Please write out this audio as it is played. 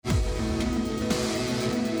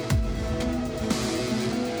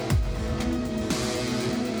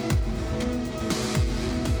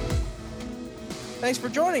Thanks for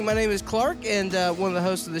joining. My name is Clark, and one of the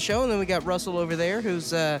hosts of the show. And then we got Russell over there,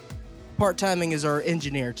 who's part-timing as our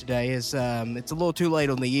engineer today. It's a little too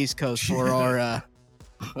late on the East Coast for our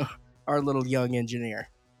our little young engineer.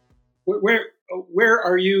 Where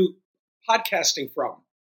are you podcasting from?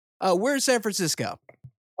 We're in San Francisco.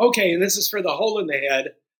 Okay, and this is for the Hole in the Head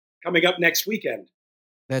coming up next weekend.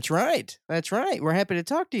 That's right. We're happy to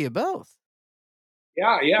talk to you both.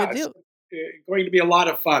 Yeah. It's going to be a lot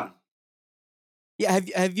of fun. Yeah,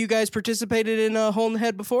 have you guys participated in Hole in the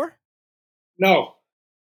Head before? No.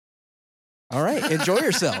 All right, enjoy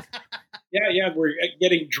yourself. Yeah, we're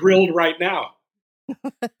getting drilled right now.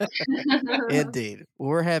 Indeed.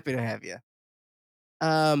 We're happy to have you.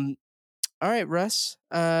 All right, Russ.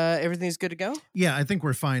 Everything's good to go? Yeah, I think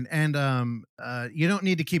we're fine. And you don't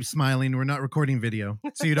need to keep smiling. We're not recording video,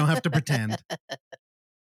 so you don't have to pretend.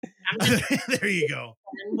 There you go.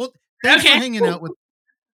 Well, thanks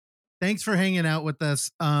for hanging out with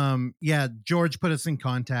us. Yeah, George put us in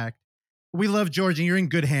contact. We love George, and you're in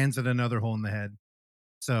good hands at Another Hole in the Head.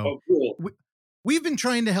 So cool. We've been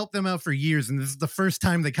trying to help them out for years, and this is the first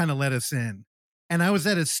time they kind of let us in. And I was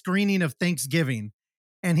at a screening of Thanksgiving,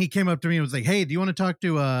 and he came up to me and was like, "Hey, do you want to talk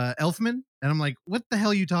to Elfman?" And I'm like, "What the hell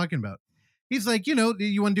are you talking about?" He's like, "Do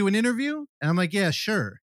you want to do an interview?" And I'm like, "Yeah,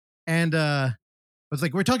 sure." And I was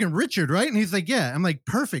like, "We're talking Richard, right?" And he's like, "Yeah." I'm like,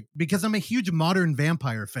 "Perfect," because I'm a huge modern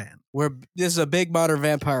vampire fan. This is a big modern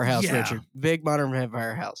vampire house, Yeah. Richard. Big modern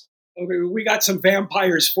vampire house. Okay, we got some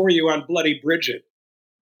vampires for you on Bloody Bridget.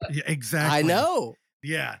 Yeah, exactly. I know.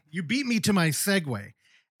 Yeah, you beat me to my segue.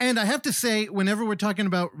 And I have to say, whenever we're talking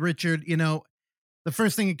about Richard, the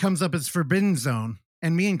first thing that comes up is Forbidden Zone.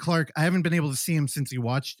 And me and Clark, I haven't been able to see him since he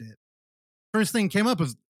watched it. First thing came up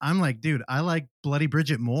was, I'm like, dude, I like Bloody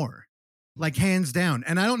Bridget more. Like, hands down.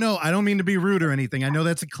 And I don't know, I don't mean to be rude or anything. I know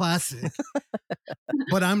that's a classic.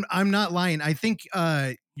 But I'm not lying. I think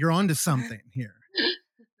you're onto something here.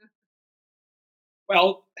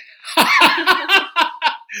 Well,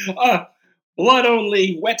 blood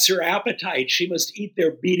only whets her appetite. She must eat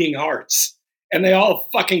their beating hearts. And they all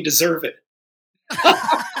fucking deserve it.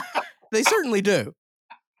 They certainly do.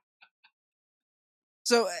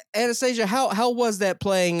 So, Anastasia, how was that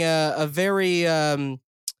playing a very,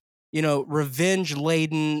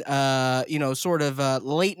 revenge-laden, sort of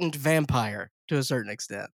latent vampire to a certain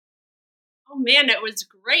extent? Oh, man, it was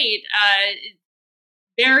great.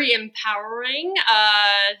 Very empowering.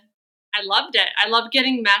 I loved it. I love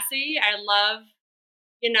getting messy. I love,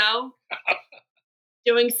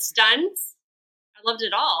 doing stunts. I loved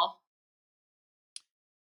it all.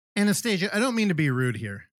 Anastasia, I don't mean to be rude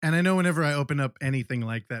here. And I know whenever I open up anything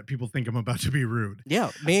like that, people think I'm about to be rude.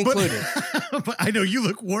 Yeah, me included. But I know you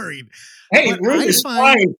look worried. Hey, rude is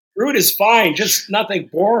fine. Rude is fine. Just nothing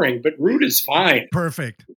boring, but rude is fine.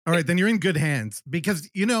 Perfect. All right, then you're in good hands. Because,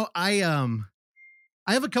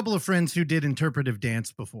 I have a couple of friends who did interpretive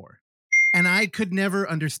dance before. And I could never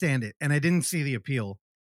understand it. And I didn't see the appeal.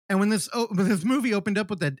 And when this movie opened up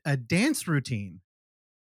with a dance routine,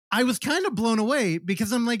 I was kind of blown away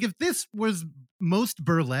because I'm like, if this was most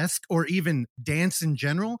burlesque or even dance in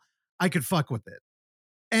general, I could fuck with it.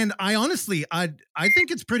 And I honestly, I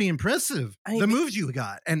think it's pretty impressive, the moves you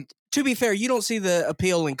got. And to be fair, you don't see the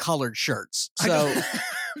appeal in colored shirts. So,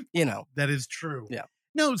 That is true. Yeah.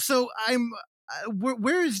 No, so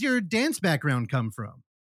where is your dance background come from?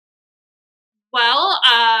 Well,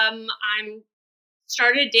 I'm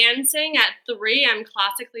started dancing at 3. I'm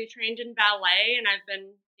classically trained in ballet, and I've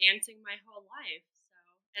been dancing my whole life.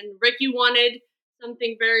 And Rick, you wanted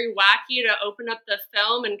something very wacky to open up the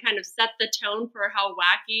film and kind of set the tone for how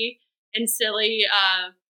wacky and silly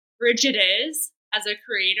Bridget is as a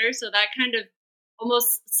creator. So that kind of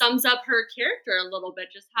almost sums up her character a little bit,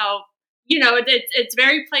 just how, it's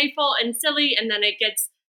very playful and silly, and then it gets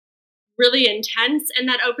really intense in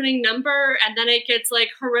that opening number, and then it gets like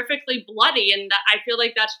horrifically bloody, and I feel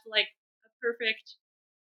like that's like a perfect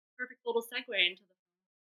little segue into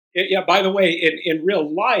the Yeah, by the way, in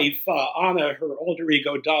real life, Anna, her alter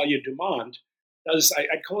ego, Dahlia Dumont, does,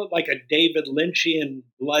 I'd call it like a David Lynchian,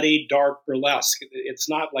 bloody, dark burlesque. It's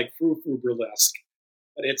not like frou-frou burlesque,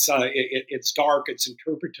 but it's dark, it's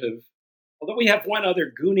interpretive. Although we have one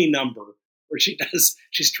other Goonie number where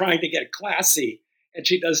she's trying to get classy, and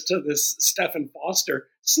she does to this Stephen Foster,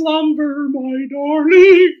 "Slumber, my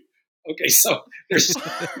darling." Okay, so there's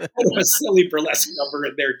kind of a silly burlesque number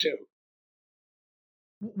in there too.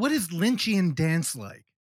 What is Lynchian dance like?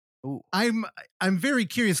 Ooh. I'm very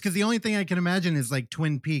curious because the only thing I can imagine is like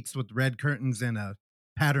Twin Peaks with red curtains and a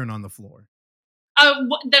pattern on the floor.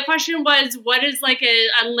 The question was, what is like a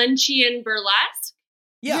Lynchian burlesque?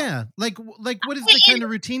 Yeah. Like what is the And- kind of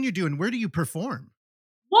routine you do, and where do you perform?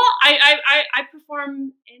 Well, I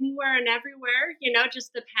perform anywhere and everywhere,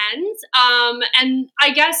 just depends. And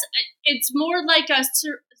I guess it's more like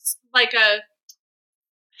like a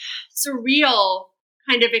surreal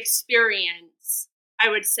kind of experience, I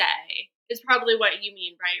would say, is probably what you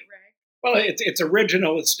mean, right, Rick? Well, it's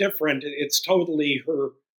original. It's different. It's totally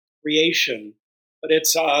her creation, but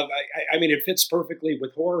it's I mean, it fits perfectly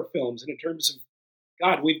with horror films. And in terms of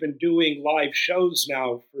God, we've been doing live shows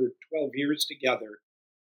now for 12 years together.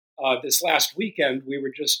 This last weekend, we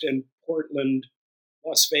were just in Portland,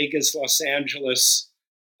 Las Vegas, Los Angeles.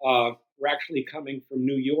 We're actually coming from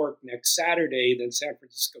New York next Saturday, then San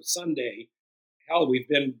Francisco Sunday. Hell, we've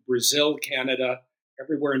been Brazil, Canada,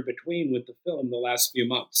 everywhere in between with the film the last few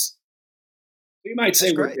months. So you might say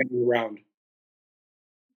That's we're great. getting around.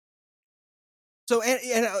 So,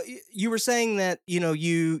 and you were saying that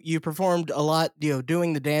you performed a lot,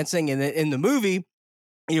 doing the dancing, and in the movie,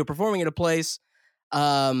 performing at a place.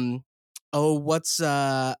 What's I'm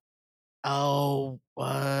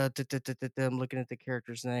looking at the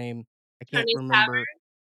character's name. I can't Tony's remember.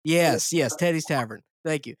 Yes, Teddy's Tavern.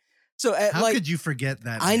 Thank you. So, How could you forget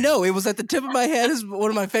that? I know it was at the tip of my head. Is one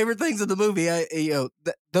of my favorite things of the movie.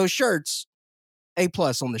 Those shirts, A+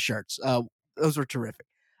 on the shirts. Those were terrific.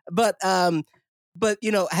 But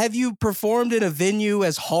have you performed in a venue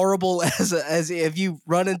as horrible as if you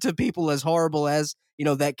run into people as horrible as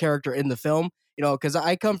that character in the film? Because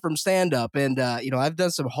I come from stand up, and I've done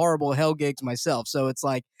some horrible hell gigs myself. So it's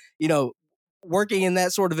like working in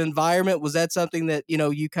that sort of environment, was that something that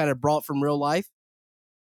you kind of brought from real life?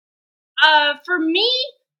 For me,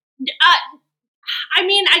 I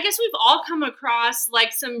mean, I guess we've all come across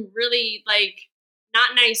like some really like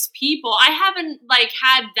not nice people. I haven't like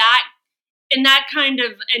had that in that kind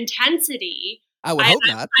of intensity. I would hope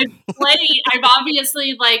not. I've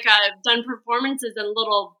obviously like done performances in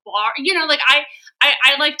little bar. Like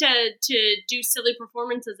I like to do silly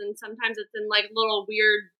performances, and sometimes it's in like little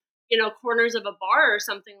weird corners of a bar or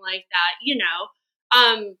something like that.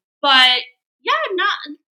 But yeah,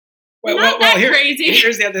 not that crazy.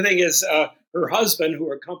 Here's the other thing: is her husband,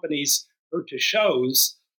 who accompanies her to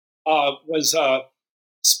shows, was a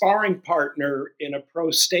sparring partner in a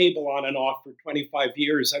pro stable on and off for 25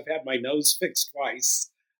 years. I've had my nose fixed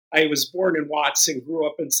twice. I was born in Watts and grew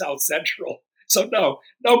up in South Central. So no,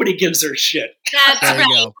 nobody gives her shit. That's right.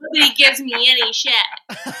 Nobody gives me any shit.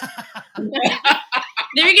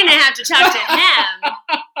 They're going to have to talk to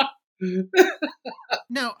him.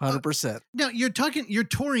 Now, 100%. Now you're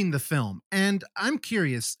touring the film, and I'm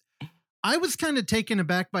curious. I was kind of taken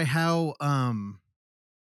aback by how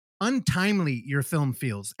untimely your film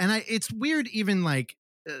feels, and it's weird even like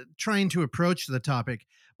trying to approach the topic.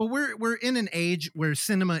 But we're in an age where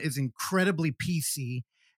cinema is incredibly PC,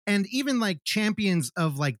 and even like champions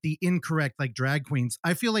of like the incorrect like drag queens,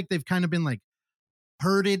 I feel like they've kind of been like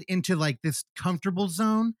herded into like this comfortable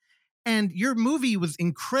zone. And your movie was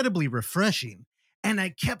incredibly refreshing. And I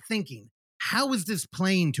kept thinking, how is this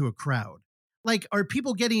playing to a crowd? Like, are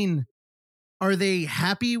they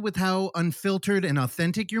happy with how unfiltered and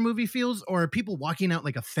authentic your movie feels? Or are people walking out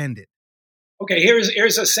like offended? Okay,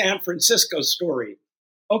 here's a San Francisco story.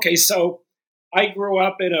 Okay, so I grew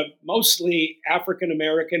up in a mostly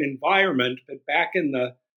African-American environment, but back in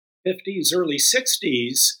the 50s, early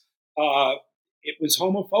 60s, it was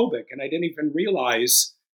homophobic. And I didn't even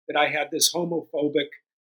realize that I had this homophobic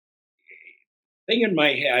thing in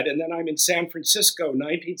my head. And then I'm in San Francisco,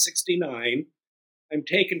 1969. I'm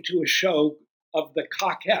taken to a show of the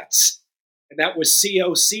Cockettes, and that was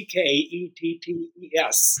Cockettes.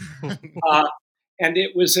 And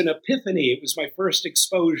it was an epiphany. It was my first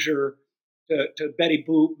exposure to Betty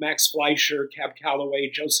Boop, Max Fleischer, Cab Calloway,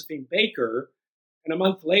 Josephine Baker. And a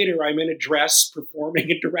month later, I'm in a dress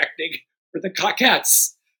performing and directing for the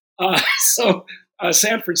Cockettes. So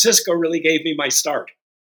San Francisco really gave me my start.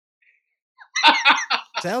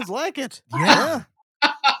 Sounds like it. Yeah.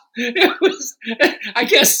 It was. I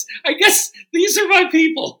guess these are my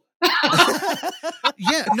people.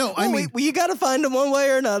 Yeah, no, I mean, you got to find them one way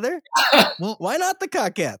or another. Well, why not the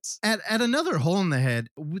Cockettes? At another hole in the head,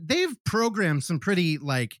 they've programmed some pretty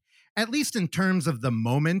like, at least in terms of the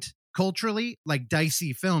moment culturally, like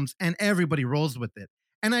dicey films, and everybody rolls with it.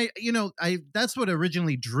 And I that's what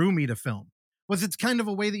originally drew me to film. Was it's kind of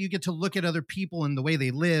a way that you get to look at other people and the way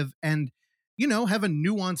they live, and have a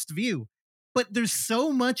nuanced view. But there's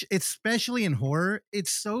so much, especially in horror,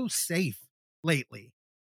 it's so safe lately.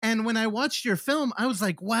 And when I watched your film, I was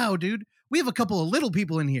like, wow, dude, we have a couple of little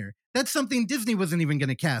people in here. That's something Disney wasn't even going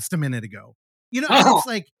to cast a minute ago. And it's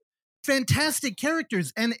like, fantastic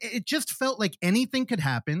characters, and it just felt like anything could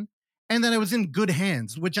happen, and that I was in good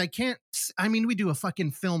hands, which I can't. I mean, we do a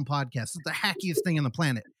fucking film podcast. It's the hackiest thing on the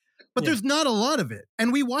planet, but there's not a lot of it,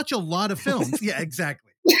 and we watch a lot of films. Yeah,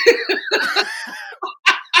 exactly.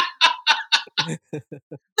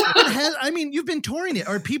 I mean, you've been touring it.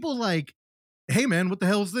 Are people like, hey man, what the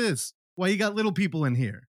hell is this? Why you got little people in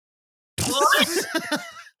here?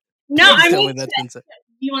 No, I Tell me mean, that's been said.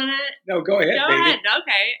 you want to? No, go ahead, Go baby. ahead.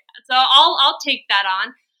 Okay, so I'll take that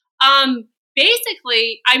on.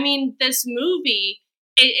 Basically, I mean, this movie,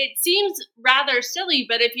 it seems rather silly,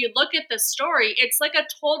 but if you look at the story, it's like a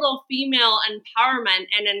total female empowerment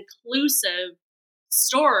and inclusive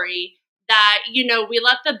story that, you know, we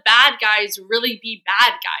let the bad guys really be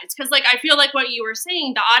bad guys. Because, like, I feel like what you were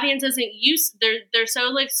saying, the audience isn't used, they're so,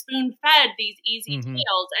 like, spoon-fed these easy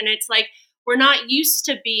tales, and it's like, we're not used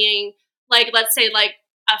to being, like, let's say, like,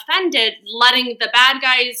 offended, letting the bad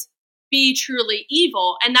guys be truly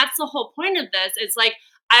evil. And that's the whole point of this. Is like,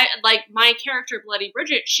 I like my character Bloody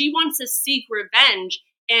Bridget, she wants to seek revenge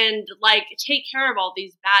and like take care of all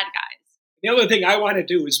these bad guys. The other thing I want to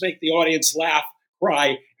do is make the audience laugh,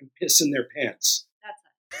 cry, and piss in their pants.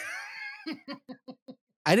 That's it.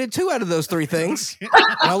 I did 2 out of those 3 things.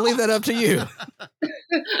 I'll leave that up to you.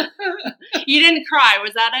 You didn't cry,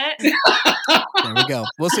 was that it? There we go.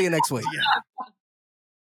 We'll see you next week. Yeah.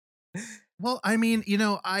 Well, I mean, you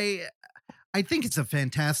know, I think it's a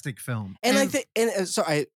fantastic film, And I think,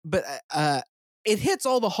 sorry, but it hits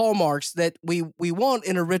all the hallmarks that we want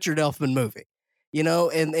in a Richard Elfman movie, you know.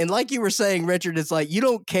 And like you were saying, Richard, it's like you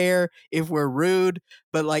don't care if we're rude,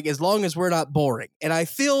 but like as long as we're not boring. And I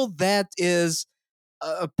feel that is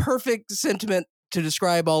a perfect sentiment to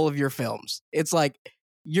describe all of your films. It's like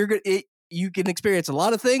you can experience a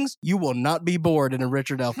lot of things. You will not be bored in a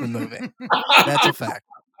Richard Elfman movie. That's a fact.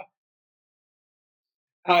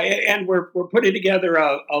 And we're putting together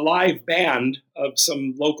a live band of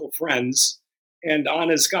some local friends, and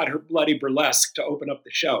Anna's got her Bloody Burlesque to open up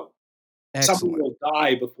the show. Excellent. Someone will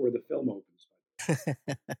die before the film opens.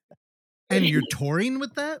 And you're touring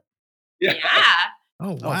with that? Yeah.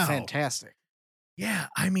 Oh, wow. Oh, fantastic. Yeah,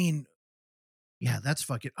 I mean, yeah, that's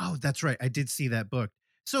fucking. Oh, that's right. I did see that book.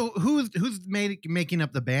 So who's making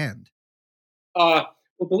up the band? Well,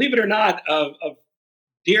 believe it or not, a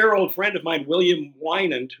dear old friend of mine, William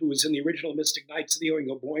Wynand, who was in the original Mystic Knights of the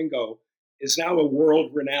Oingo Boingo, is now a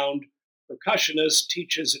world-renowned percussionist,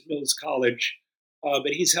 teaches at Mills College,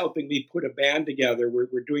 but he's helping me put a band together.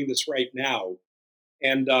 We're doing this right now,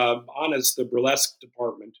 and Anna's the burlesque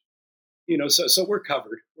department. You know, so we're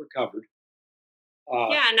covered. We're covered.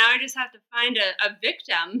 Yeah, now I just have to find a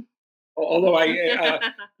victim. Although I,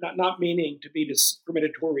 not meaning to be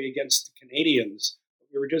discriminatory against the Canadians,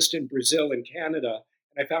 we were just in Brazil and Canada,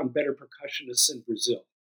 and I found better percussionists in Brazil.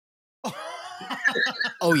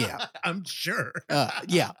 Oh, yeah. I'm sure.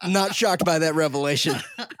 Yeah, not shocked by that revelation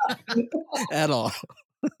at all.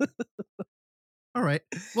 All right.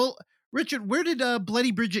 Well, Richard, where did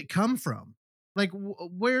Bloody Bridget come from? Like,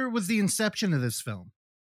 where was the inception of this film?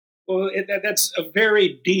 Well, that's a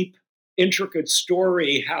very deep, intricate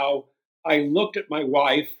story, how I looked at my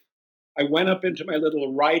wife. I went up into my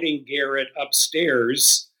little writing garret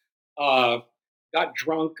upstairs, got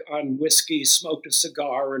drunk on whiskey, smoked a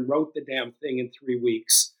cigar, and wrote the damn thing in 3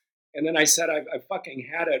 weeks. And then I said, I fucking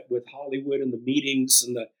had it with Hollywood and the meetings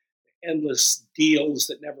and the endless deals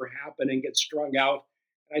that never happen and get strung out.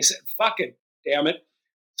 And I said, fuck it, damn it.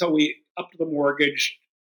 So we upped the mortgage,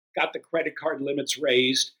 got the credit card limits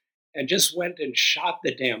raised, and just went and shot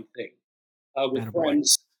the damn thing with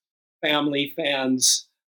friends, family, fans.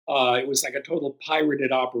 It was like a total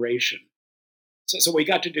pirated operation. So we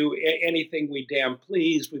got to do anything we damn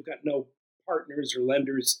pleased. We've got no partners or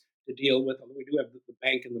lenders to deal with. Although we do have the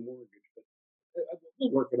bank and the mortgage, but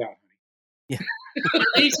we'll work it out, honey. Yeah.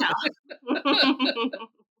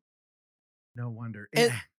 No wonder.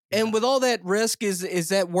 And with all that risk, is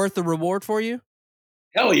that worth the reward for you?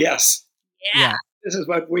 Hell yes. Yeah. This is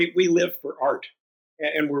what we live for, art,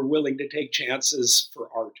 and we're willing to take chances for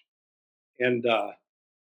art. And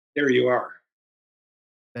there you are.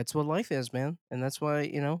 That's what life is, man. And that's why,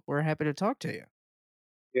 you know, we're happy to talk to you.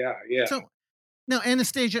 Yeah. So now,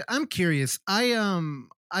 Anastasia, I'm curious.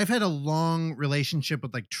 I've had a long relationship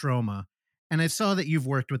with like Trauma, and I saw that you've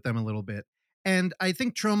worked with them a little bit. And I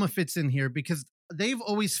think Trauma fits in here because they've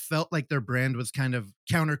always felt like their brand was kind of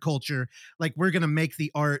counterculture, like we're going to make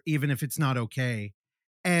the art even if it's not okay.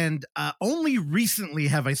 And only recently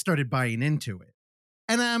have I started buying into it.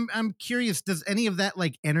 And I'm curious, does any of that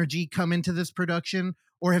like energy come into this production,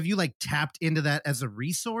 or have you like tapped into that as a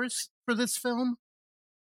resource for this film?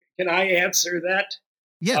 Can I answer that?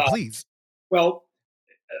 Yeah, please. Well,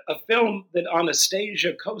 a film that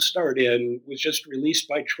Anastasia co-starred in was just released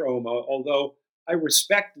by Troma, although I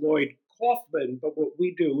respect Lloyd Kaufman, but what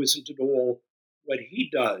we do isn't at all what he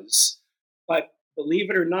does. But believe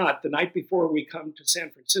it or not, the night before we come to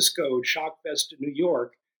San Francisco, Shockfest in New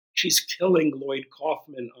York, she's killing Lloyd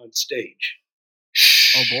Kaufman on stage.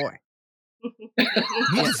 Oh boy.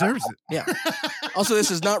 He deserves it. Yeah. Also,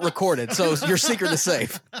 this is not recorded, so your secret is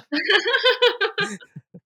safe.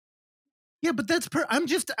 Yeah, but that's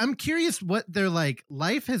I'm curious what their like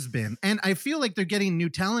life has been. And I feel like they're getting new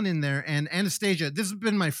talent in there. And Anastasia, this has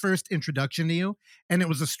been my first introduction to you, and it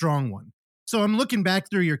was a strong one. So I'm looking back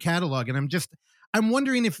through your catalog, and I'm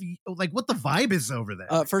wondering if like what the vibe is over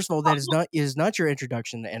there. First of all, that is not your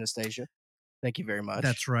introduction to Anastasia. Thank you very much.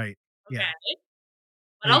 That's right. Yeah. Okay.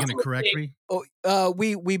 Are you going to correct me? Oh,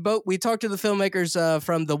 we talked to the filmmakers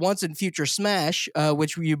from the Once and Future Smash,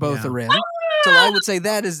 which you both are in. So I would say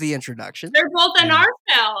that is the introduction. They're both in our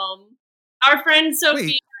film. Our friends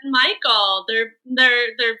Sophia and Michael. They're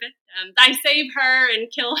victims. I save her and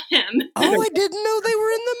kill him. Oh, I didn't know they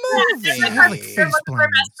were in the movie. They're one of our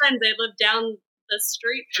best friends. They live down the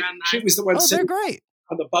street from us. She was the one they're great.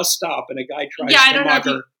 on the bus stop, and a guy tries to mug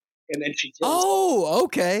her, and then she kills him. Oh,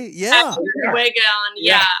 okay. Yeah. Wig on.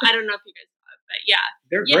 Yeah. I don't know if you guys know, but yeah.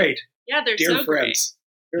 They're great. Yeah, they're Dear so friends.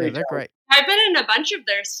 They're great. I've been in a bunch of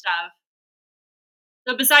their stuff.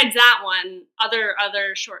 So besides that one, other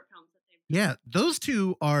short films that they've done. Yeah, those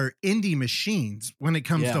two are indie machines when it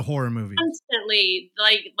comes to horror movies. Constantly,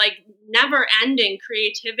 like never-ending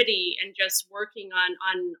creativity and just working on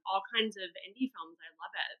all kinds of indie films. I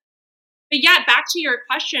love it. But yeah, back to your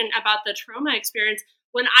question about the Troma experience.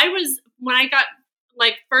 When I got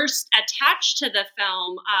like first attached to the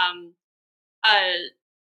film,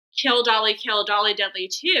 Kill Dolly Deadly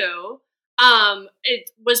 2. It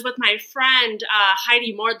was with my friend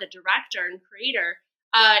Heidi Moore, the director and creator.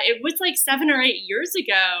 It was like 7 or 8 years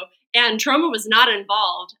ago, and Troma was not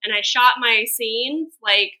involved. And I shot my scenes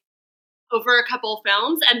like over a couple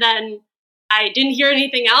films, and then I didn't hear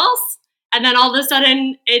anything else. And then all of a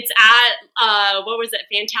sudden, it's at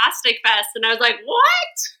Fantastic Fest, and I was like,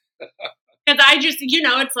 "What?" Because I just,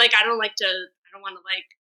 it's like I don't want to like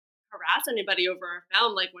harass anybody over a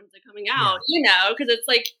film. Like, when's it coming out? Because it's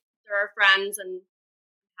like. Are friends and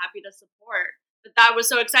happy to support, but that was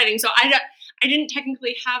so exciting. So I didn't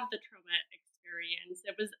technically have the Troma experience.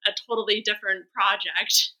 It was a totally different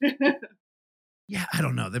project. Yeah, I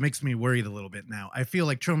don't know. That makes me worried a little bit now. I feel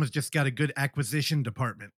like Troma's just got a good acquisition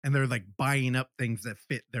department, and they're like buying up things that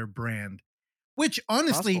fit their brand. Which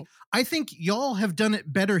honestly, I think y'all have done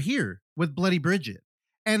it better here with Bloody Bridget.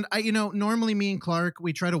 And I, normally me and Clark,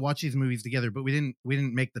 we try to watch these movies together, but we didn't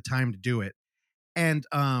make the time to do it. And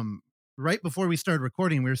right before we started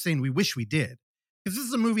recording, we were saying we wish we did, because this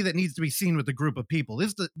is a movie that needs to be seen with a group of people.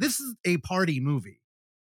 This is a party movie,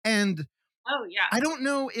 and I don't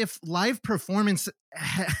know if live performance.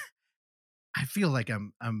 I feel like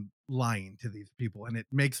I'm lying to these people, and it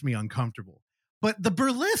makes me uncomfortable. But the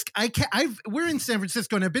burlesque, we're in San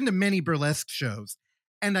Francisco, and I've been to many burlesque shows.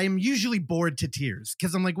 And I'm usually bored to tears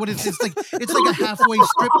because I'm like, what is this? It's like a halfway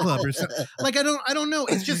strip club or something. Like, I don't know.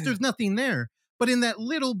 It's just, there's nothing there. But in that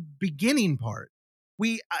little beginning part,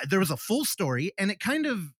 there was a full story, and it kind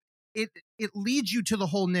of, it leads you to the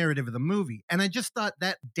whole narrative of the movie. And I just thought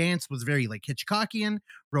that dance was very like Hitchcockian,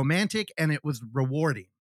 romantic, and it was rewarding.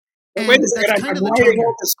 Well, wait a second,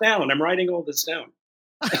 I'm writing all this down.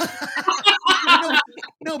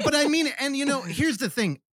 No, but I mean, and here's the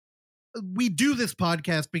thing. We do this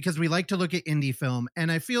podcast because we like to look at indie film,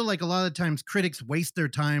 and I feel like a lot of times critics waste their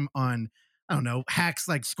time on, I don't know, hacks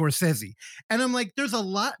like Scorsese. And I'm like, there's a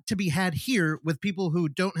lot to be had here with people who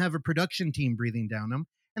don't have a production team breathing down them,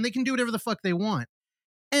 and they can do whatever the fuck they want.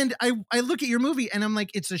 And I look at your movie, and I'm like,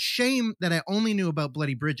 it's a shame that I only knew about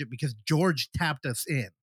Bloody Bridget because George tapped us in.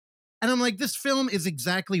 And I'm like, this film is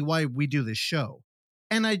exactly why we do this show.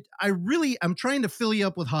 And I'm trying to fill you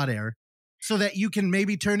up with hot air so that you can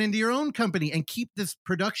maybe turn into your own company and keep this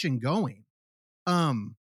production going.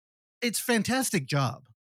 It's fantastic job.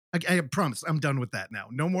 I promise I'm done with that now.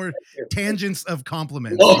 No more tangents of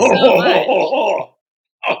compliments. Well,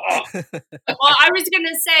 I was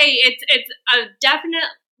gonna say it's a definite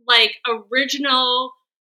like original,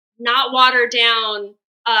 not watered down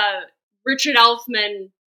Richard Elfman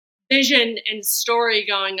vision and story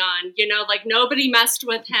going on. Like nobody messed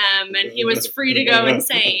with him and he was free to go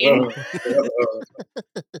insane.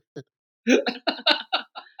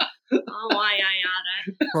 Oh, why I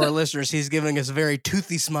oughta. For our listeners, he's giving us a very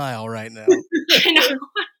toothy smile right now. I know.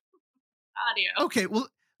 Audio. Okay, well,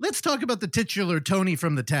 let's talk about the titular Tony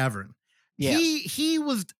from the tavern. Yes. He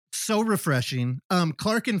was so refreshing.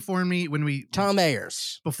 Clark informed me Tom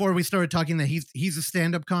Ayers. before we started talking that he's a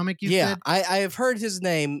stand-up comic. You said? I have heard his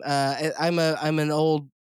name. I'm an old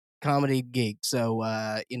comedy geek, so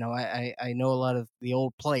I know a lot of the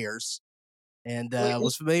old players, and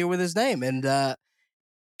was familiar with his name, and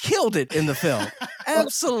killed it in the film.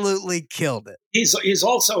 Absolutely killed it. He's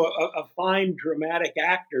also a fine dramatic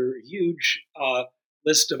actor. Huge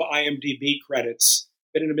list of IMDb credits.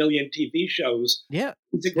 Been in a million TV shows. Yeah,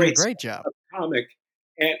 he's a great great job. comic,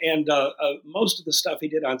 and most of the stuff he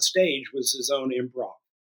did on stage was his own improv.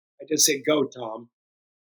 I just said, "Go, Tom."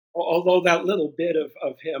 Although that little bit of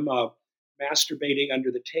him masturbating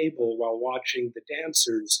under the table while watching the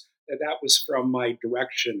dancers, that was from my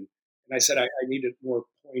direction, and I said I needed more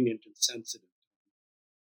poignant and sensitive.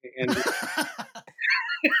 And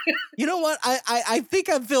You know what? I think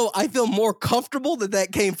I feel more comfortable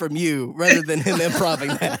that came from you rather than him improving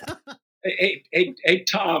that. hey,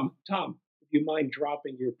 Tom, would you mind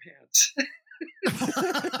dropping your pants?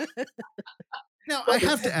 Now, I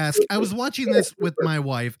have to ask, I was watching this with my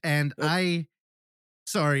wife, and I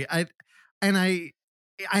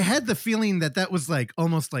had the feeling that was like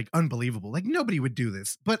almost like unbelievable. Like nobody would do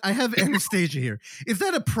this. But I have Anastasia here. Is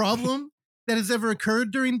that a problem that has ever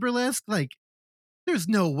occurred during burlesque? Like, there's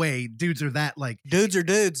no way dudes are that like Dudes are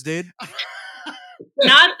dudes, dude.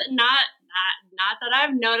 Not that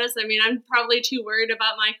I've noticed. I mean, I'm probably too worried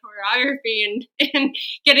about my choreography and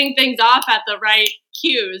getting things off at the right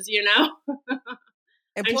cues, you know?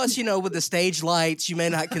 And plus, with the stage lights, you may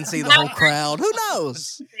not can see the whole crowd. Who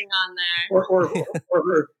knows? Thing on there. Or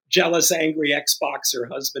her jealous, angry Xboxer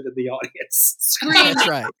husband in the audience. That's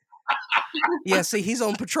right. Yeah, see, he's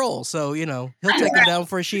on patrol, so, he'll take him down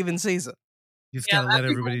for a sheaven season. You just gotta let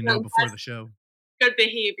everybody know before the show. Good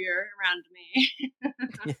behavior around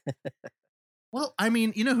me. Well, I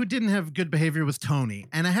mean, who didn't have good behavior was Tony.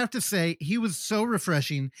 And I have to say, he was so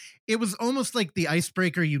refreshing. It was almost like the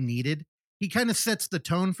icebreaker you needed. He kind of sets the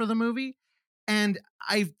tone for the movie. And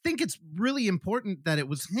I think it's really important that it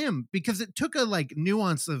was him because it took a like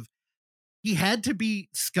nuance of he had to be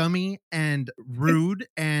scummy and rude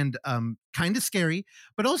and kind of scary,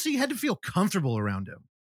 but also you had to feel comfortable around him.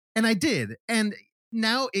 And I did. And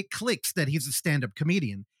now it clicks that he's a stand-up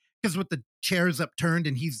comedian because with the chairs upturned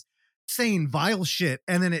and he's saying vile shit,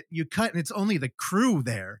 and then you cut and it's only the crew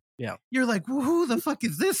there. Yeah. You're like, well, who the fuck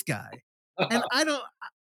is this guy? And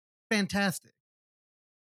fantastic.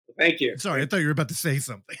 Thank you. Sorry, I thought you were about to say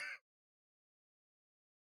something.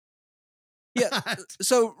 Yeah.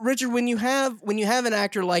 So, Richard, when you have an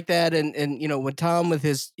actor like that, and when Tom with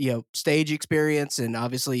his stage experience and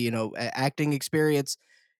obviously acting experience,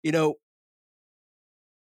 when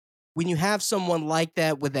you have someone like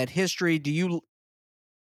that with that history,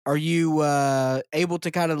 are you able to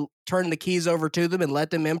kind of turn the keys over to them and let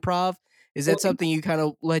them improv? Is that something you kind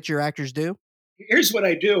of let your actors do? Here's what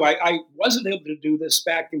I do. I wasn't able to do this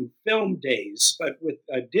back in film days, but with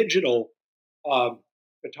digital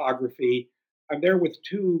photography, I'm there with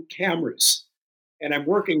 2 cameras, and I'm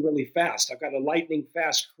working really fast. I've got a lightning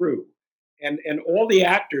fast crew, and all the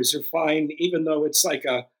actors are fine, even though it's like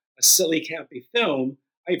a silly, campy film.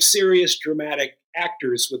 I have serious, dramatic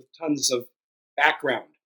actors with tons of background.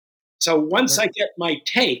 So once I get my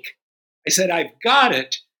take, I said, I've got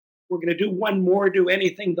it. We're going to do one more, do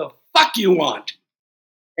anything the fuck you want.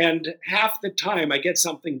 And half the time I get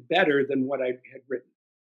something better than what I had written.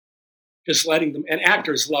 Just letting them, and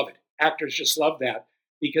actors love it. Actors just love that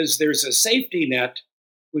because there's a safety net.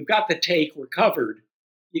 We've got the take, we're covered.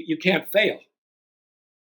 You can't fail.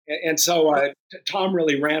 And so Tom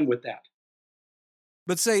really ran with that.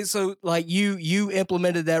 But like you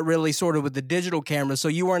implemented that really sort of with the digital camera, so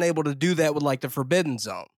you weren't able to do that with like the Forbidden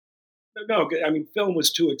Zone. No, I mean, film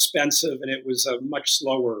was too expensive and it was a much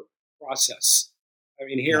slower process. I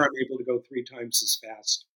mean, here I'm able to go 3 times as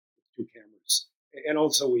fast with 2 cameras. And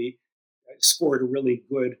also we scored a really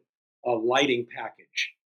good lighting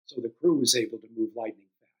package. So the crew was able to move lightning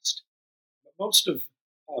fast. But most of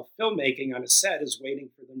filmmaking on a set is waiting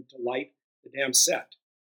for them to light the damn set.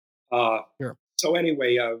 Sure. So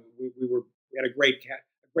anyway, we had a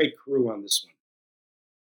great crew on this one.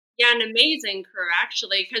 Yeah, an amazing crew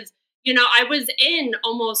actually, because I was in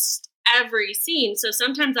almost every scene. So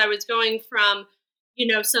sometimes I was going from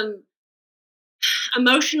some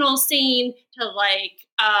emotional scene to like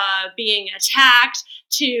being attacked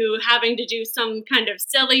to having to do some kind of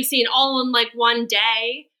silly scene all in like one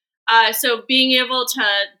day. So being able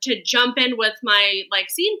to jump in with my like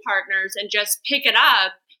scene partners and just pick it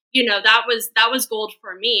up, that was gold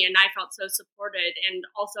for me, and I felt so supported. And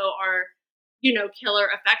also our killer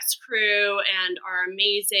effects crew and our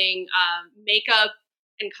amazing makeup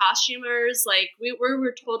and costumers. Like we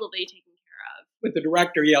were totally taken care of. With the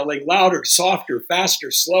director yelling louder, softer,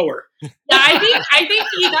 faster, slower. Yeah, I think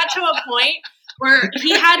he got to a point where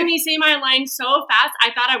he had me say my line so fast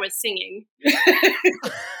I thought I was singing. I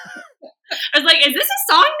was like, "Is this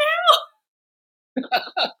a song now?"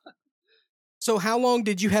 So how long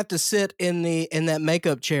did you have to sit in that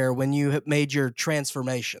makeup chair when you made your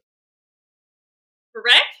transformation? For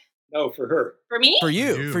Rick? No, for her. For me? For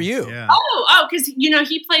you. Yeah. Oh, because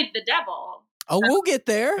he played the devil. Oh, we'll get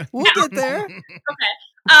there. We'll get there. Okay.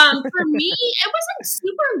 For me, it wasn't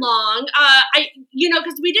super long.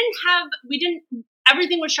 Because we didn't.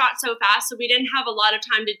 Everything was shot so fast, so we didn't have a lot of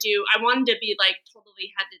time to do. I wanted to be like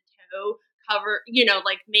totally head to toe cover,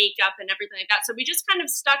 like makeup and everything like that. So we just kind of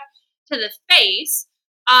stuck to the face.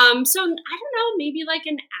 So I don't know, maybe like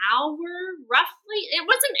an hour roughly. It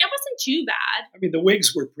wasn't too bad. I mean, the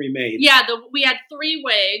wigs were pre-made. Yeah, we had 3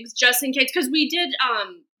 wigs just in case, because we did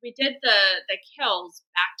the kills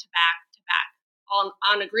back to back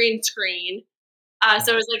on a green screen.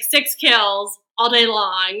 So it was like 6 kills all day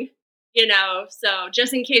long. So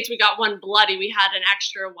just in case we got one bloody, we had an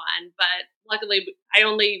extra one. But luckily, I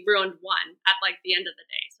only ruined one at like the end of the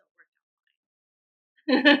day, so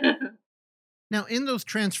it worked out fine. Now, in those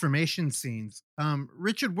transformation scenes,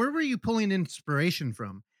 Richard, where were you pulling inspiration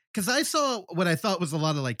from? Because I saw what I thought was a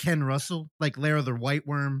lot of like Ken Russell, like Lara the White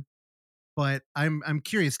Worm, but I'm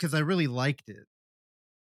curious because I really liked it.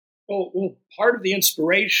 Well, part of the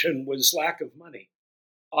inspiration was lack of money.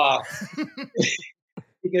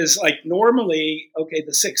 Because like normally, okay,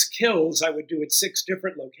 the 6 kills I would do at 6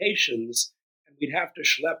 different locations, and we'd have to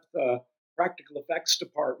schlep the practical effects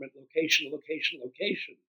department location to location to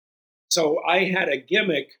location. So I had a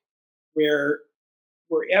gimmick where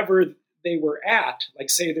wherever they were at, like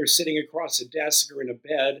say they're sitting across a desk or in a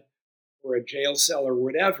bed or a jail cell or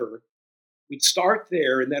whatever, we'd start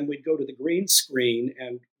there and then we'd go to the green screen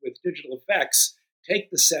and with digital effects,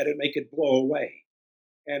 take the set and make it blow away.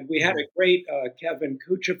 And we had a great Kevin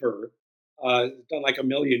Kuchever, done like 1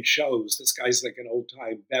 million shows. This guy's like an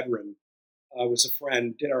old-time veteran, was a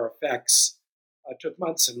friend, did our effects. Took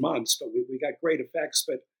months and months, but we got great effects.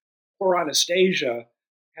 But poor Anastasia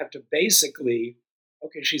had to basically,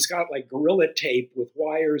 okay, she's got like gorilla tape with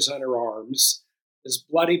wires on her arms, this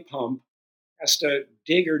bloody pump, has to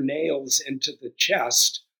dig her nails into the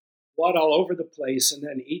chest, blood all over the place, and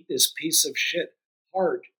then eat this piece of shit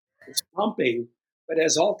heart. It's pumping, but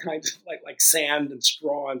has all kinds of like sand and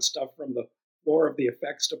straw and stuff from the floor of the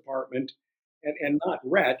effects department, and not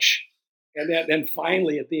retch. And then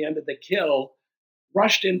finally, at the end of the kill,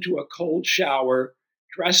 rushed into a cold shower,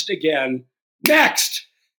 dressed again. Next!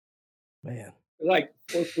 Man. Like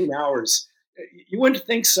 14 hours. You wouldn't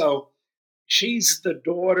think so. She's the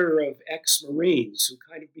daughter of ex-Marines who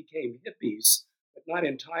kind of became hippies, but not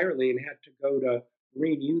entirely, and had to go to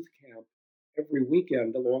Marine youth camp every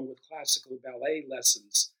weekend along with classical ballet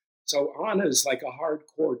lessons. So Anna's like a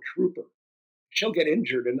hardcore trooper. She'll get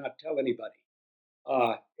injured and not tell anybody.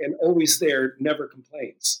 And always there, never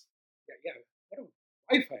complains. Yeah, what a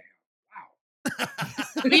wife I have. Wow.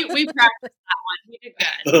 we practiced that one. We did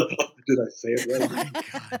good. Did I say it right? Oh my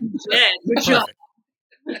God. We did. Good job.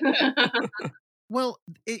 Well,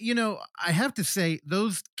 I have to say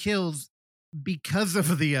those kills, because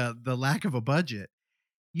of the lack of a budget,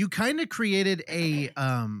 you kind of created a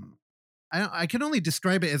I can only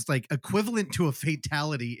describe it as like equivalent to a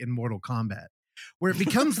fatality in Mortal Kombat, where it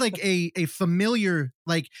becomes like a familiar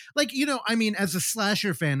like I mean, as a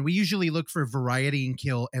slasher fan, we usually look for variety and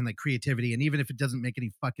kill and like creativity, and even if it doesn't make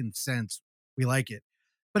any fucking sense, we like it.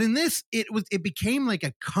 But in this, it became like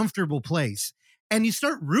a comfortable place, and you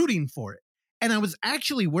start rooting for it. And I was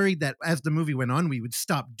actually worried that as the movie went on, we would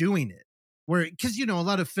stop doing it, because a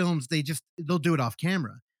lot of films they'll do it off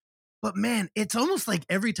camera. But man, it's almost like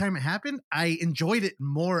every time it happened, I enjoyed it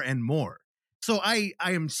more and more. So I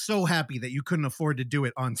am so happy that you couldn't afford to do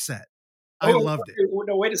it on set. I loved it.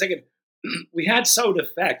 No, wait a second. We had sound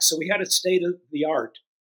effects, so we had a state-of-the-art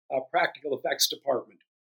practical effects department.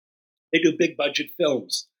 They do big budget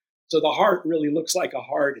films. So the heart really looks like a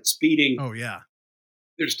heart. It's beating. Oh, yeah.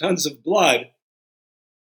 There's tons of blood.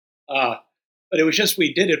 But it was just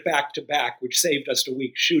we did it back to back, which saved us a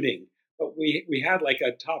week shooting. But we had like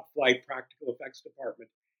a top flight practical effects department.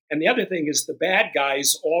 And the other thing is the bad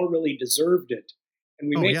guys all really deserved it. And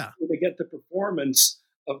we made sure to get the performance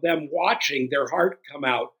of them watching their heart come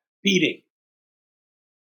out beating.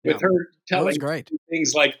 With her telling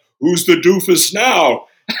things like, "Who's the doofus now?"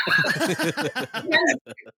 He has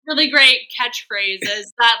really great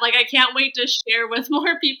catchphrases that like I can't wait to share with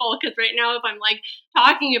more people because right now if I'm like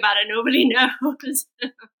talking about it, nobody knows.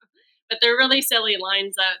 But they're really silly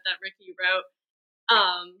lines that Ricky wrote.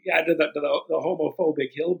 Yeah, to the homophobic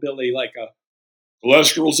hillbilly, like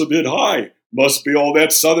cholesterol's a bit high. Must be all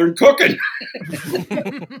that Southern cooking.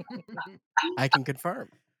 I can confirm.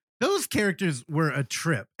 Those characters were a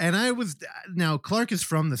trip. And now Clark is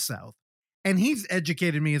from the South. And he's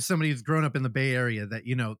educated me as somebody who's grown up in the Bay Area that,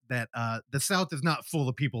 the South is not full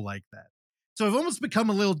of people like that. So I've almost become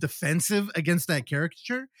a little defensive against that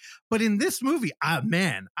caricature. But in this movie,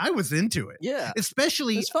 man, I was into it. Yeah.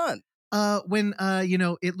 Especially It's fun. when,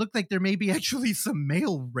 it looked like there may be actually some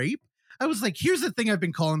male rape. I was like, here's the thing I've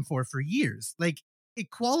been calling for years. Like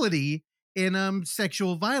equality in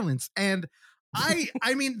sexual violence. And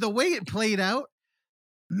I mean, the way it played out,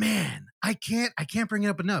 man, I can't bring it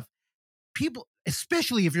up enough. People,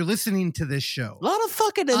 especially if you're listening to this show, A lot of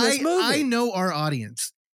fucking in this movie. I know our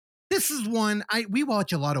audience. This is one we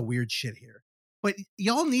watch a lot of weird shit here, but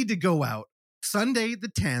y'all need to go out Sunday the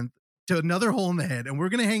 10th to Another Hole in the Head, and we're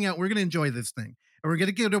gonna hang out. We're gonna enjoy this thing,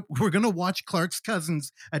 and we're gonna watch Clark's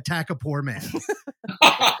cousins attack a poor man.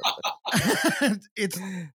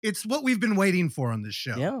 It's what we've been waiting for on this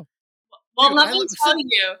show. Yeah. Well, Dude, let me tell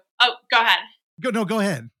you. Oh, go ahead. Go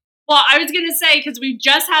ahead. Well, I was going to say, because we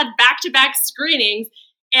just had back-to-back screenings,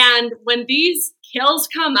 and when these kills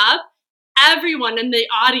come up, everyone in the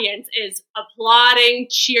audience is applauding,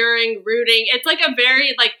 cheering, rooting. It's like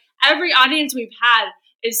every audience we've had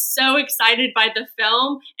is so excited by the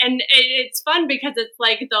film, and it's fun because it's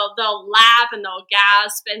like they'll laugh and they'll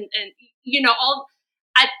gasp and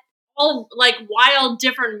all like wild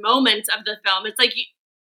different moments of the film.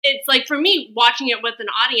 It's like for me watching it with an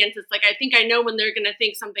audience, it's like I think I know when they're going to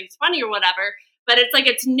think something's funny or whatever, but it's like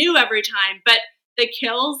it's new every time. But the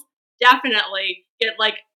kills definitely get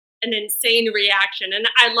like an insane reaction, and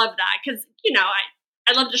I love that because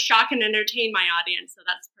I love to shock and entertain my audience, so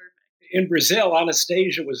that's perfect. In Brazil,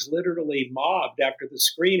 Anastasia was literally mobbed after the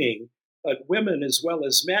screening, but women as well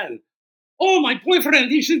as men. Oh, my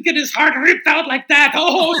boyfriend, he should get his heart ripped out like that.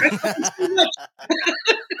 Oh, that's too much.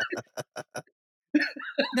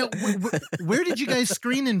 Now, where did you guys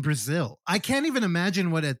screen in Brazil? I can't even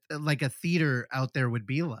imagine what a theater out there would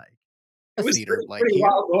be like. It was theater pretty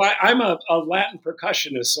wild. Well, I'm a Latin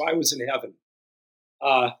percussionist, so I was in heaven.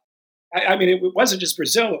 I mean, it wasn't just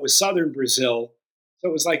Brazil; it was southern Brazil. So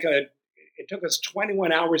it was like it took us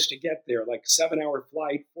 21 hours to get there, like 7-hour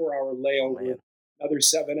flight, 4-hour layover, another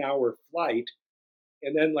 7-hour flight,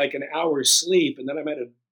 and then like an hour sleep, and then I'm at a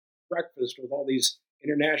breakfast with all these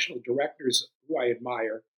international directors who I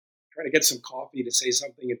admire, trying to get some coffee to say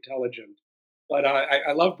something intelligent. But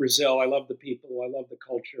I love Brazil. I love the people. I love the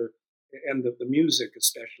culture and the music,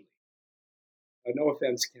 especially. No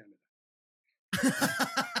offense, Canada.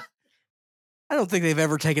 I don't think they've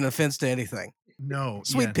ever taken offense to anything. No.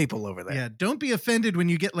 Sweet people over there. Yeah, don't be offended when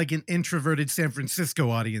you get like an introverted San Francisco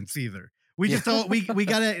audience either. We just we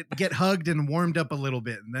gotta get hugged and warmed up a little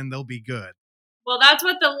bit, and then they'll be good. Well, that's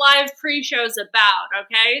what the live pre-show's about,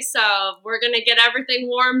 okay? So we're going to get everything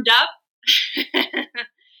warmed up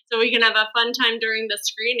so we can have a fun time during the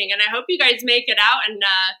screening. And I hope you guys make it out. And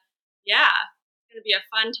yeah, it's going to be a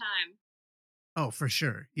fun time. Oh, for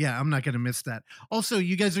sure. Yeah, I'm not going to miss that. Also,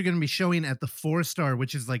 you guys are going to be showing at the 4-Star,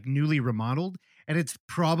 which is like newly remodeled. And it's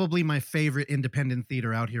probably my favorite independent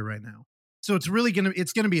theater out here right now. So it's really going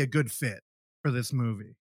to be a good fit for this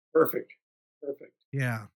movie. Perfect.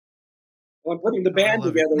 Yeah. Well, I'm putting the band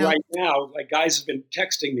together now, right now. Like guys have been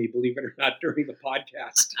texting me, believe it or not, during the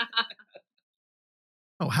podcast.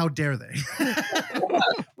 Oh, how dare they?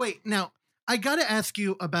 Wait, now I got to ask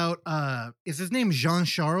you about, is his name Jean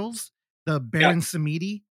Charles, the Baron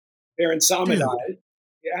Samedi? Baron Samedi.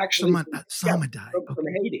 Actually, Samedi. From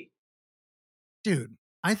Haiti. Dude,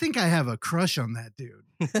 I think I have a crush on that dude.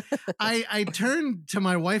 I turned to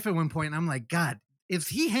my wife at one point and I'm like, God, is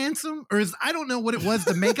he handsome? Or I don't know what it was,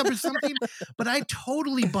 the makeup or something, but I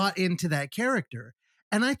totally bought into that character.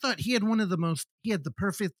 And I thought he had he had the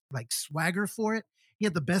perfect like swagger for it. He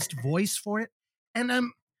had the best voice for it. And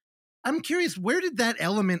I'm curious, where did that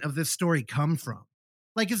element of this story come from?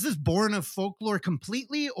 Like, is this born of folklore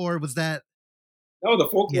completely, or was that? No, the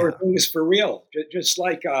folklore thing is for real. Just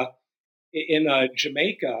like in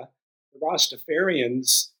Jamaica, the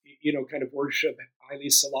Rastafarians, kind of worship Haile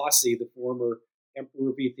Selassie, the former emperor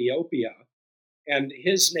of Ethiopia. And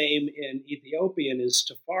his name in Ethiopian is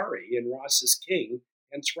Tafari, and Ras is king,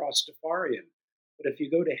 hence Rastafarian. But if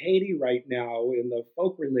you go to Haiti right now, in the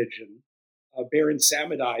folk religion, Baron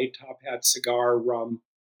Samedi, top hat, cigar, rum,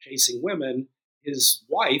 chasing women, his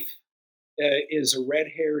wife is a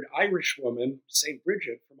red-haired Irish woman, Saint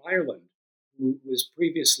Bridget from Ireland, who was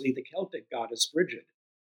previously the Celtic goddess Bridget.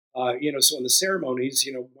 So in the ceremonies,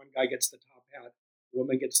 one guy gets the top hat, the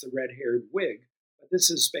woman gets the red-haired wig. But this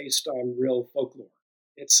is based on real folklore.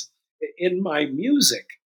 It's in my music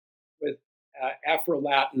with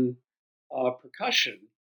Afro-Latin percussion.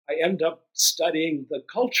 I end up studying the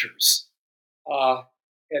cultures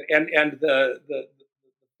and the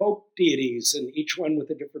folk deities, and each one with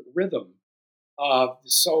a different rhythm.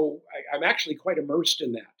 So I'm actually quite immersed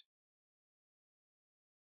in that.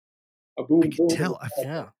 A boom, I can boom. tell.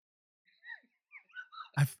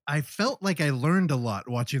 I felt like I learned a lot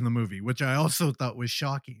watching the movie, which I also thought was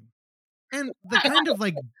shocking. And the kind of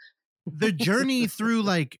like the journey through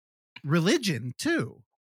like religion too.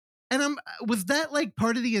 And was that like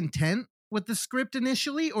part of the intent with the script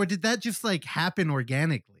initially, or did that just like happen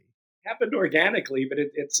organically? Happened organically, but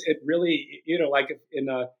it really, like in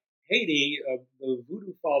Haiti, the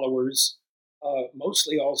voodoo followers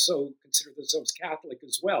mostly also consider themselves Catholic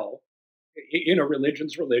as well.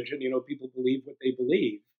 Religion's religion. People believe what they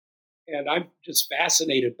believe, and I'm just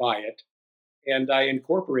fascinated by it, and I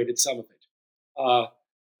incorporated some of it.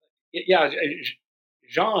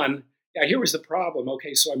 Jean. Yeah, here was the problem.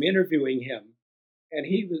 Okay, so I'm interviewing him, and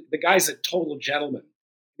the guy's a total gentleman.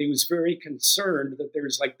 He was very concerned that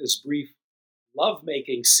there's like this brief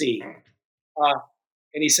lovemaking scene.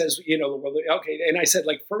 And he says, well, okay. And I said,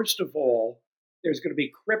 like, first of all, there's going to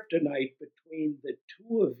be kryptonite between the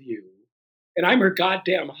two of you. And I'm her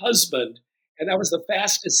goddamn husband. And that was the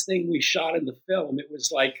fastest thing we shot in the film. It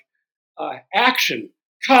was like, action,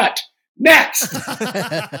 cut, next.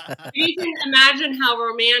 You can imagine how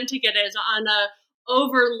romantic it is on a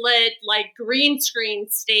overlit like green screen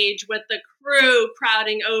stage with the crew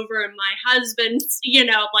crowding over and my husband's,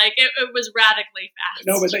 like it was radically fast.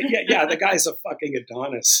 No, but the guy's a fucking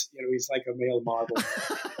Adonis. He's like a male model.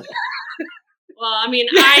 Well, I mean,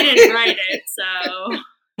 I didn't write it, so.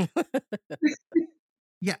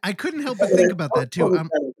 Yeah, I couldn't help but think about that too.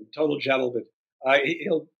 Total gentleman.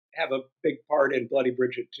 He'll have a big part in Bloody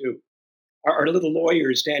Bridget too. Our little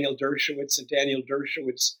lawyers, Daniel Dershowitz and Daniel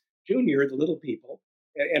Dershowitz Jr., the little people.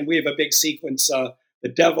 And we have a big sequence, the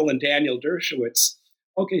devil and Daniel Dershowitz.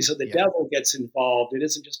 Okay, so the devil gets involved. It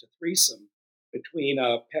isn't just a threesome between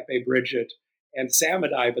Pepe Bridget and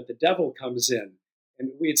Samadai, but the devil comes in.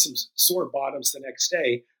 And we had some sore bottoms the next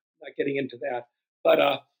day. I'm not getting into that.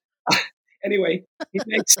 But anyway, he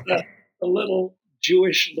makes the little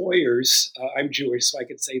Jewish lawyers. I'm Jewish, so I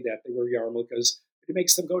could say that. They wear yarmulkes. It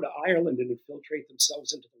makes them go to Ireland and infiltrate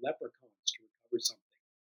themselves into the leprechauns to recover something.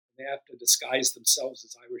 And they have to disguise themselves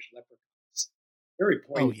as Irish leprechauns. Very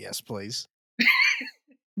poignant. Oh, yes, please.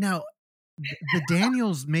 Now, the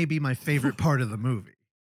Daniels may be my favorite part of the movie.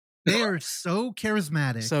 They are so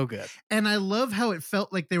charismatic. So good. And I love how it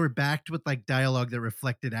felt like they were backed with like dialogue that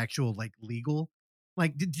reflected actual like legal.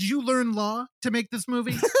 Like, did you learn law to make this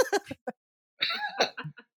movie?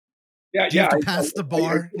 Yeah, Do you have to pass the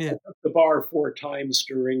bar? I took the bar 4 times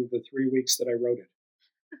during the 3 weeks that I wrote it.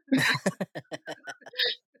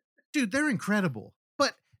 Dude, they're incredible.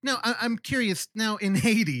 But now I'm curious. Now in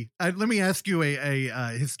Haiti, let me ask you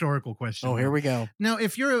a historical question. Oh, here we go. Now,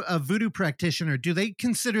 if you're a voodoo practitioner, do they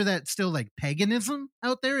consider that still like paganism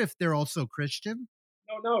out there if they're also Christian?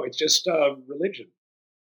 No, it's just religion.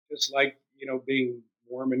 Just like, being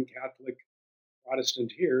Mormon, Catholic,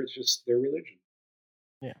 Protestant here, it's just their religion.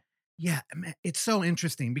 Yeah, man, it's so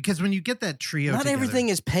interesting because when you get that trio Not together, everything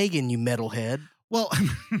is pagan, you metalhead. Well,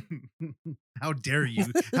 how dare you?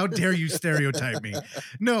 How dare you stereotype me?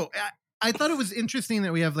 No, I thought it was interesting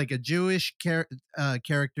that we have like a Jewish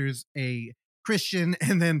characters, a Christian,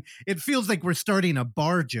 and then it feels like we're starting a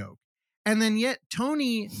bar joke. And then yet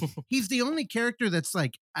Tony, he's the only character that's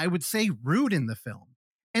like, I would say, rude in the film.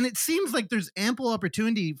 And it seems like there's ample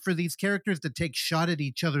opportunity for these characters to take shot at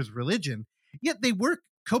each other's religion, yet they work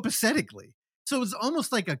copacetically. So it's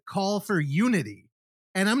almost like a call for unity.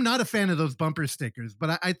 And I'm not a fan of those bumper stickers,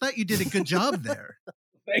 but I thought you did a good job there.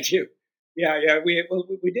 Thank you. Yeah.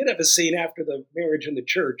 We did have a scene after the marriage in the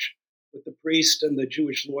church with the priest and the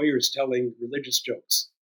Jewish lawyers telling religious jokes.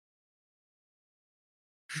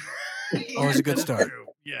 Always a good start.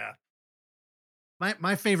 Yeah.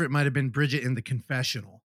 My favorite might have been Bridget in the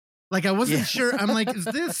confessional. Like, I wasn't sure. I'm like,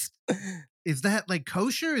 is that like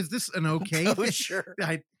kosher? Is this an okay? Kosher.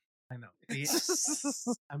 I know.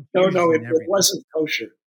 No, it wasn't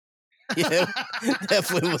kosher. Yeah,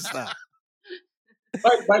 definitely was not.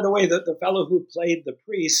 By the way, the fellow who played the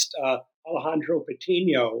priest, Alejandro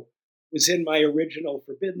Patino, was in my original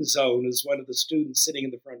Forbidden Zone as one of the students sitting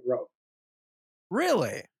in the front row.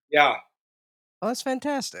 Really? Yeah. Oh, that's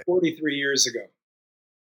fantastic. 43 years ago.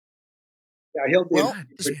 Yeah, he'll be in Well, God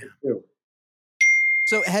Bridget damn. too.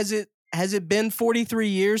 so has it been 43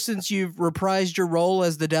 years since you've reprised your role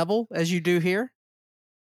as the devil, as you do here?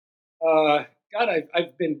 God,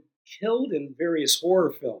 I've been killed in various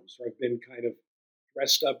horror films where I've been kind of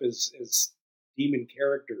dressed up as demon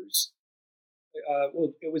characters.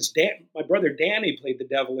 Well, it was my brother Danny played the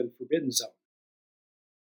devil in Forbidden Zone.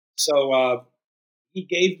 So he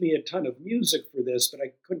gave me a ton of music for this, but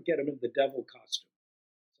I couldn't get him in the devil costume.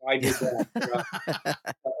 So I did that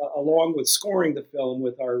along with scoring the film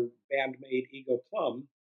with our bandmate Ego Plum,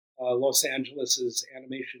 Los Angeles's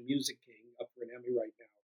animation music king, up for an Emmy right now.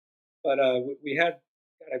 But we had,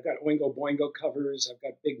 God, I've got Oingo Boingo covers, I've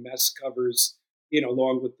got Big Mess covers,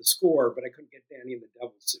 along with the score, but I couldn't get Danny in the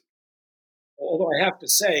devil suit. Although I have to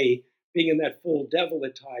say, being in that full devil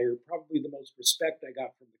attire, probably the most respect I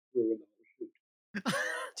got from the crew in the whole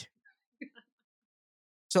shoot.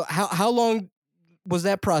 So how long was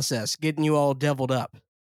that process getting you all deviled up?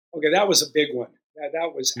 Okay, that was a big one.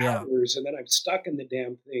 That was Yeah. hours, and then I'm stuck in the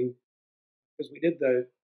damn thing because we did the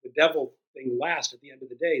devil thing last at the end of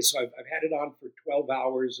the day. So I've had it on for 12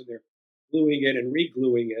 hours, and they're gluing it and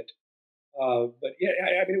re-gluing it. But yeah,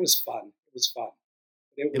 I mean, it was fun. It was fun.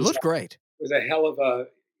 It looked great. It was a hell of a,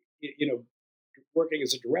 working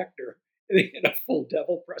as a director in a full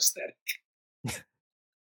devil prosthetic.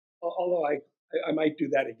 Although I might do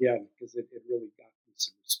that again because it really got me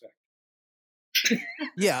some respect.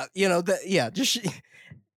 Yeah, just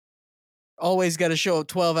always got to show up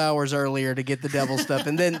 12 hours earlier to get the devil stuff,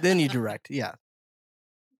 and then you direct. Yeah.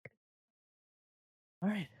 All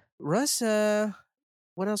right, Russ.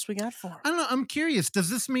 What else we got for him? I don't know. I'm curious. Does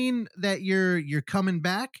this mean that you're coming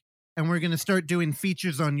back and we're gonna start doing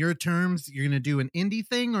features on your terms? You're gonna do an indie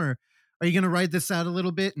thing, or are you gonna ride this out a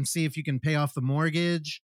little bit and see if you can pay off the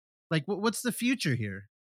mortgage? Like, what's the future here?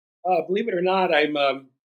 Believe it or not, I'm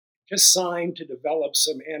just signed to develop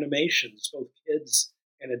some animations, both kids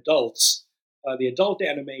and adults. The adult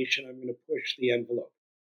animation, I'm going to push the envelope.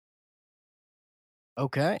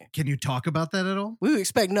 Okay. Can you talk about that at all? We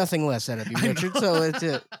expect nothing less out of you, I know. Richard. So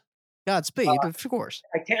it's Godspeed, of course.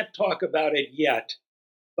 I can't talk about it yet,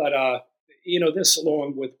 but this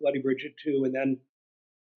along with Bloody Bridget 2, and then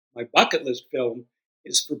my bucket list film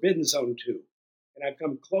is Forbidden Zone 2. And I've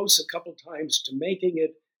come close a couple times to making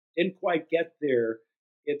it, didn't quite get there.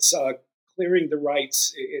 It's clearing the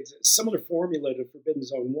rights. It's a similar formula to Forbidden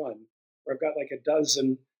Zone 1, where I've got like a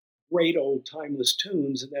dozen great old timeless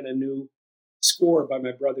tunes and then a new score by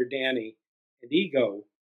my brother Danny and Ego.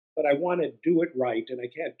 But I want to do it right, and I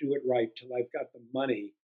can't do it right till I've got the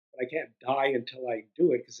money. But I can't die until I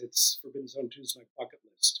do it because it's Forbidden Zone 2 is my bucket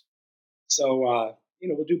list. So,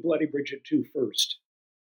 we'll do Bloody Bridget 2 first.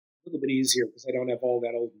 A little bit easier because I don't have all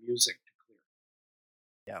that old music to clear.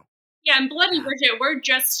 Yeah. Yeah, and Bloody Bridget, we're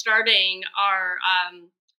just starting our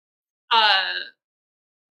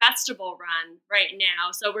festival run right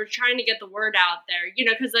now, so we're trying to get the word out there.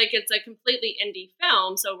 Because like it's a completely indie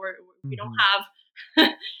film, so we don't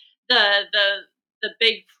have the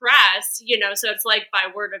big press. So it's like by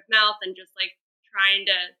word of mouth and just like trying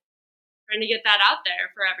to get that out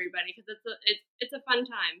there for everybody because it's a fun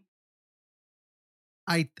time.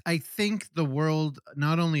 I think the world,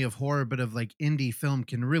 not only of horror but of like indie film,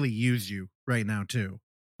 can really use you right now too,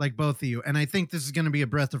 like both of you. And I think this is going to be a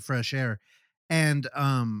breath of fresh air. And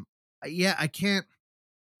yeah, I can't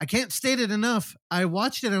state it enough. I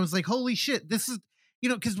watched it and I was like, holy shit, this is,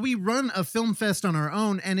 because we run a film fest on our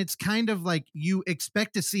own, and it's kind of like you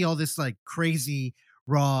expect to see all this like crazy,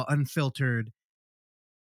 raw, unfiltered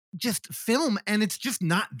just film, and it's just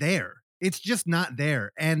not there. It's just not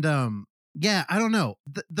there. And yeah, I don't know.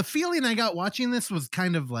 The feeling I got watching this was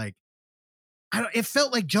kind of like, it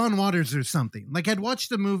felt like John Waters or something. Like I'd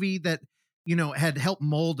watched a movie that, had helped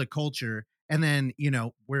mold a culture, and then,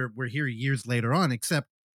 we're here years later on, except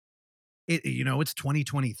it's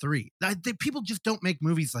 2023. People just don't make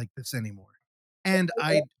movies like this anymore. And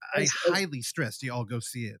I highly stress you all go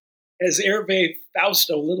see it. As Hervé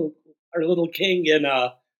Fausto, our little king in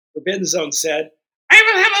Forbidden Zone said, I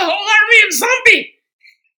will have a whole army of zombie.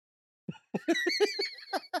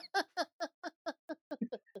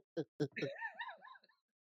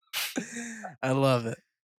 I love it.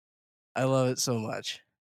 I love it so much.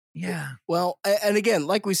 Yeah. Well, and again,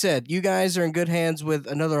 like we said, you guys are in good hands with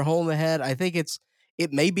Another Hole in the Head. I think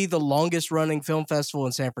it may be the longest running film festival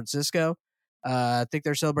in San Francisco. I think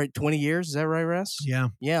they're celebrating 20 years. Is that right, Russ? Yeah.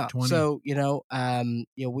 Yeah. 20. So,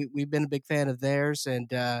 we've been a big fan of theirs, and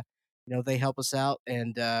they help us out,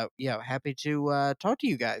 and happy to talk to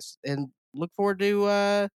you guys and look forward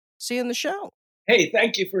to seeing the show. Hey,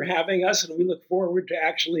 thank you for having us, and we look forward to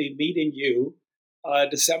actually meeting you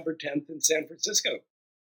December 10th in San Francisco.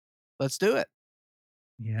 Let's do it.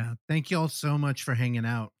 Yeah. Thank you all so much for hanging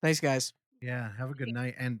out. Thanks, guys. Yeah. Have a good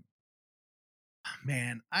night. And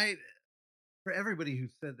man, for everybody who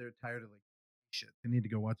said they're tired of like shit, they need to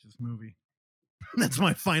go watch this movie. That's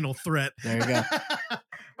my final threat. There you go.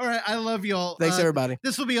 All right. I love y'all. Thanks, everybody.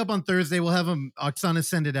 This will be up on Thursday. We'll have Oksana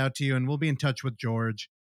send it out to you, and we'll be in touch with George.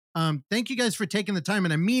 Thank you guys for taking the time.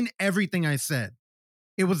 And I mean everything I said.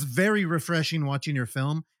 It was very refreshing watching your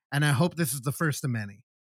film, and I hope this is the first of many.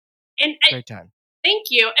 And Great time. Thank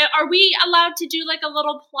you. Are we allowed to do like a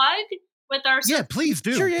little plug with our? Yeah, please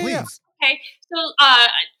do. Sure, yeah, please. yeah. Okay. So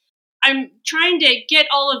I'm trying to get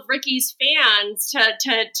all of Ricky's fans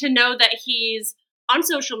to know that he's on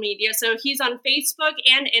social media. So he's on Facebook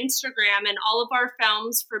and Instagram, and all of our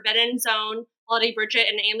films, Forbidden Zone, Bloody Bridget,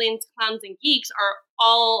 and Aliens, Clowns, and Geeks, are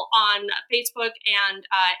all on Facebook and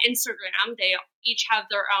Instagram. They each have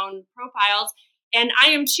their own profiles. And I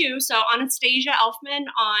am too. So Anastasia Elfman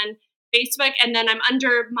on Facebook, and then I'm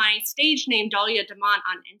under my stage name, Dahlia Demont,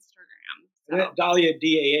 on Instagram. So. Dahlia,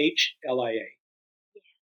 Dahlia.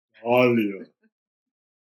 Dahlia.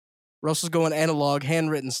 Russell's going analog,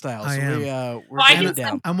 handwritten style. I So we're I getting it can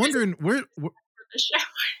down. I'm wondering where For the show.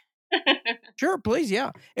 Sure, please,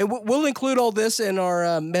 yeah. And we'll include all this in our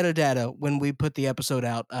metadata when we put the episode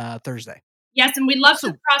out Thursday. Yes, and we love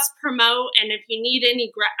Also- to cross promote. And if you need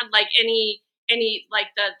any any like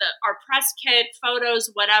the our press kit, photos,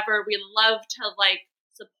 whatever, we love to like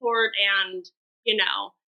support and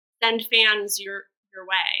send fans your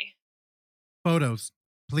way. photos,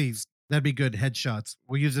 please. That'd be good. Headshots.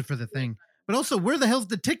 We'll use it for the thing. But also, where the hell's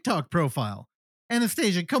the TikTok profile?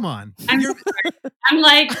 Anastasia, come on. I'm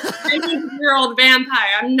like a 90-year-old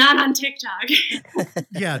vampire. I'm not on TikTok.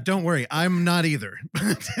 Yeah, don't worry. I'm not either.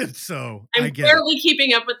 So I I'm get barely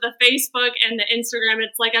keeping up with the Facebook and the Instagram.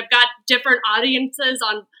 It's like I've got different audiences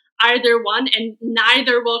on either one, and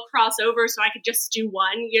neither will cross over, so I could just do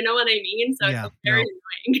one. You know what I mean? So Yeah, it's very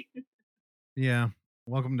annoying. Yeah.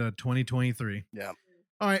 Welcome to 2023. Yeah.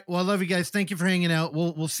 All right. Well, I love you guys. Thank you for hanging out.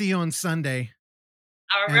 We'll see you on Sunday.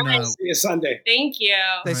 All And, right. See you Sunday. Thank you.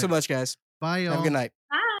 Thanks so right. much, guys. Bye, y'all. Have a good night.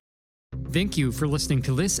 Thank you for listening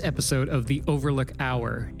to this episode of the Overlook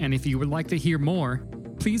Hour. And if you would like to hear more,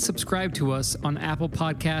 please subscribe to us on Apple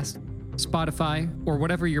Podcast, Spotify, or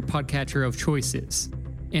whatever your podcatcher of choice is.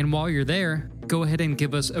 And while you're there, go ahead and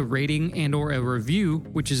give us a rating and or a review,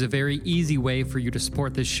 which is a very easy way for you to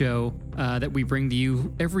support this show that we bring to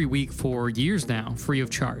you every week for years now, free of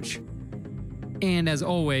charge. And as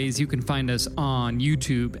always, you can find us on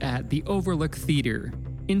YouTube at The Overlook Theater,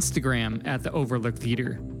 Instagram at The Overlook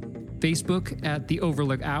Theater, Facebook at The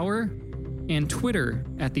Overlook Hour, and Twitter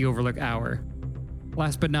at The Overlook Hour.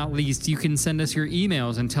 Last but not least, you can send us your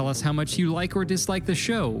emails and tell us how much you like or dislike the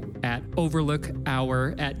show at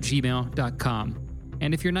overlookhour@gmail.com.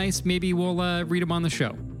 And if you're nice, maybe we'll read them on the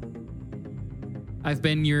show. I've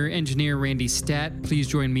been your engineer, Randy Stat. Please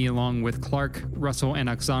join me along with Clark, Russell, and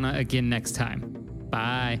Oksana again next time.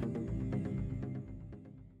 Bye.